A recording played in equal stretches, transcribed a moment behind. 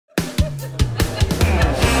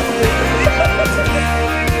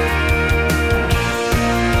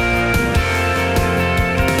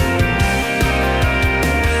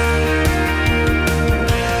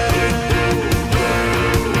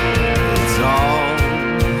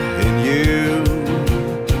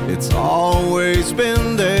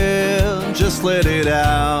just let it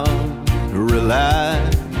out.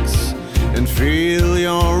 Relax and feel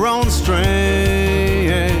your own strength.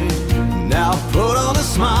 Now put on a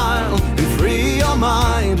smile and free your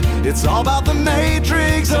mind. It's all about the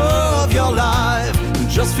matrix of your life.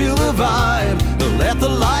 Just feel the vibe, let the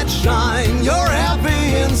light shine. You're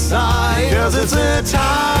happy inside, 'cause it's a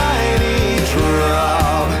tiny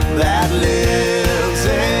drop that lives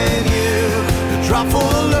in you. A drop full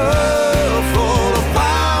of love, full of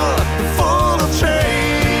power, full of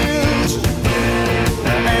change.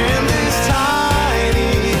 And this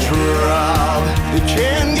tiny drop, it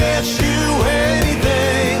can get you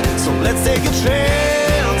anything. So let's take a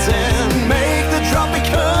chance and make the drop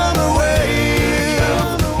become a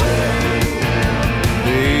wave.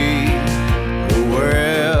 Be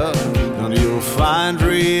aware and you'll find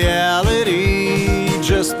reality.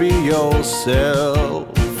 Just be yourself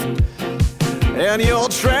and your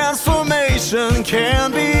transformation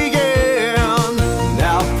can begin.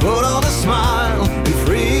 Now put on a smile and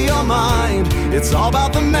free your mind. It's all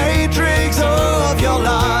about the matrix of your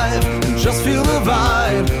life. Just feel the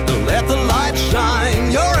vibe, let the light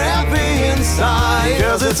shine. You're happy inside,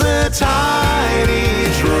 'cause it's a tiny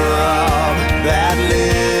drop that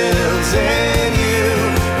lives in you.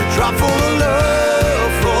 A drop full of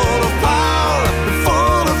love, full of power,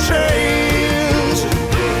 full of change.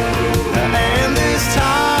 And this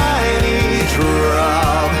tiny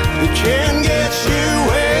drop, it can get you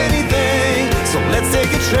anything. So let's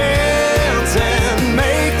take a chance and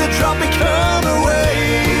make the drop become a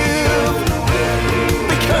wave.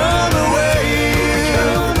 Become a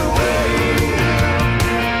wave.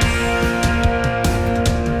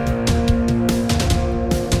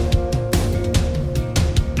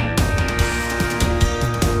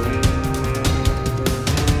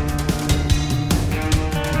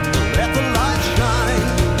 Let the light shine.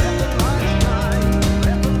 Let the light shine.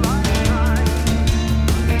 Let the light shine.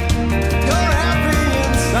 You're happy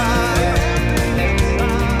inside.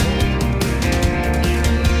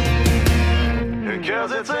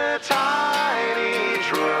 'Cause it's a tiny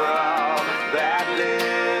drop that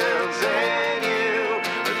lives